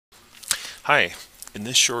Hi, in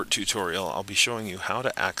this short tutorial I'll be showing you how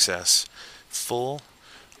to access full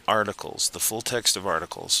articles, the full text of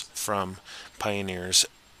articles from Pioneer's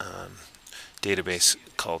database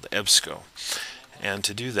called EBSCO. And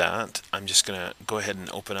to do that, I'm just going to go ahead and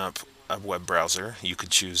open up a web browser. You could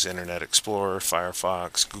choose Internet Explorer,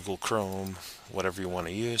 Firefox, Google Chrome, whatever you want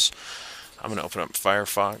to use. I'm going to open up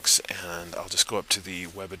Firefox and I'll just go up to the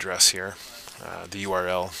web address here, the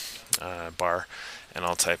URL bar, and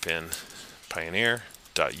I'll type in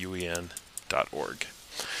pioneer.uen.org.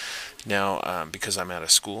 Now, because I'm at a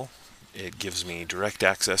school, it gives me direct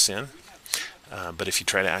access in, but if you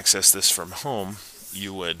try to access this from home,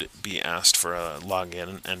 you would be asked for a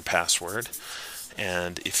login and password.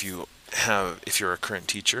 And if you're a current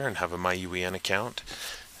teacher and have a MyUEN account,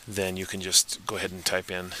 then you can just go ahead and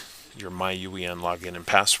type in your MyUEN login and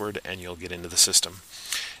password and you'll get into the system.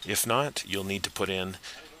 If not, you'll need to put in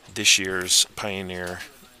this year's Pioneer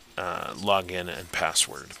login and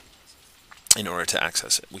password in order to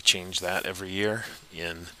access it. We change that every year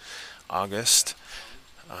in August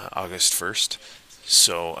 1st.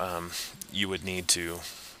 So you would need to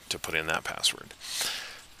put in that password.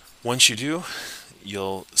 Once you do,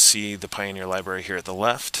 you'll see the Pioneer library here at the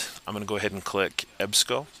left. I'm going to go ahead and click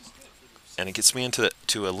EBSCO, and it gets me into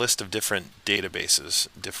a list of different databases,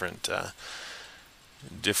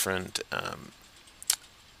 different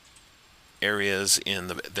areas in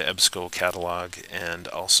the EBSCO catalog, and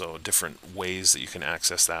also different ways that you can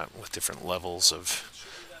access that with different levels of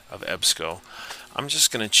EBSCO. I'm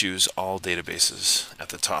just going to choose all databases at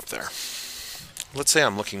the top there. Let's say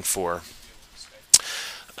I'm looking for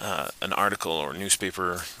an article or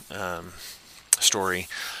newspaper story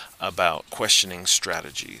about questioning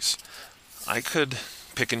strategies. I could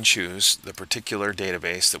pick and choose the particular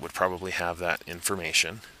database that would probably have that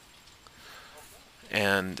information.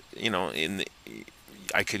 And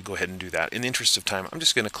I could go ahead and do that. In the interest of time, I'm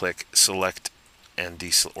just going to click select and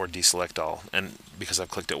deselect all, and because I've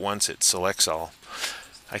clicked it once, it selects all.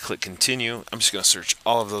 I click continue. I'm just going to search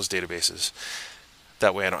all of those databases.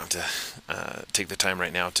 That way I don't have to take the time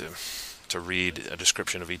right now to read a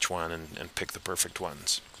description of each one and pick the perfect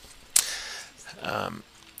ones.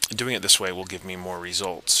 Doing it this way will give me more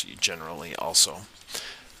results generally also.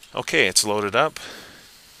 Okay, it's loaded up.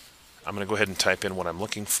 I'm going to go ahead and type in what I'm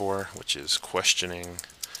looking for, which is questioning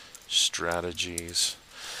strategies.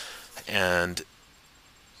 And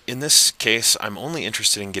in this case, I'm only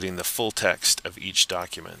interested in getting the full text of each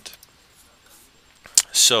document.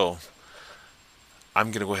 So I'm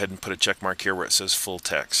going to go ahead and put a check mark here where it says full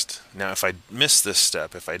text. Now, if I miss this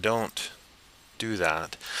step, if I don't do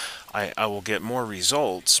that, I will get more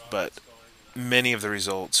results, but many of the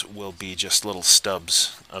results will be just little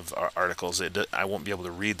stubs of articles. I won't be able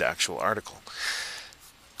to read the actual article.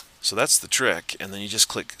 So that's the trick. And then you just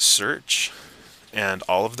click search, and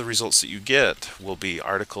all of the results that you get will be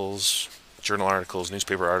articles, journal articles,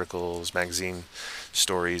 newspaper articles, magazine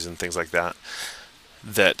stories, and things like that,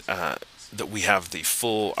 that we have the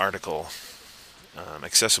full article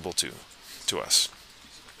accessible to us.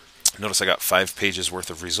 Notice I got 5 pages worth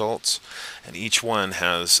of results, and each one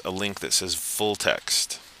has a link that says full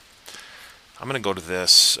text. I'm going to go to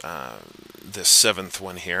this 7th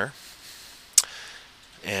one here,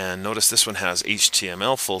 and notice this one has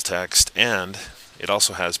HTML full text, and it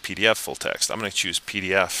also has PDF full text. I'm going to choose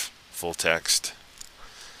PDF full text.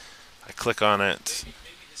 I click on it,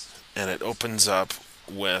 and it opens up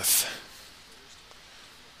with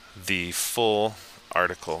the full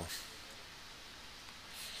article.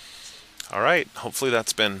 Alright, hopefully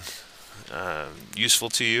that's been useful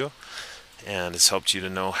to you, and it's helped you to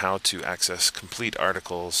know how to access complete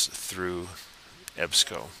articles through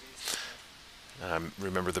EBSCO.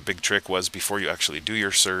 Remember, the big trick was, before you actually do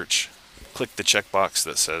your search, click the checkbox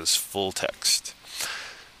that says full text.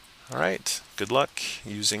 Alright, good luck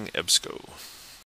using EBSCO.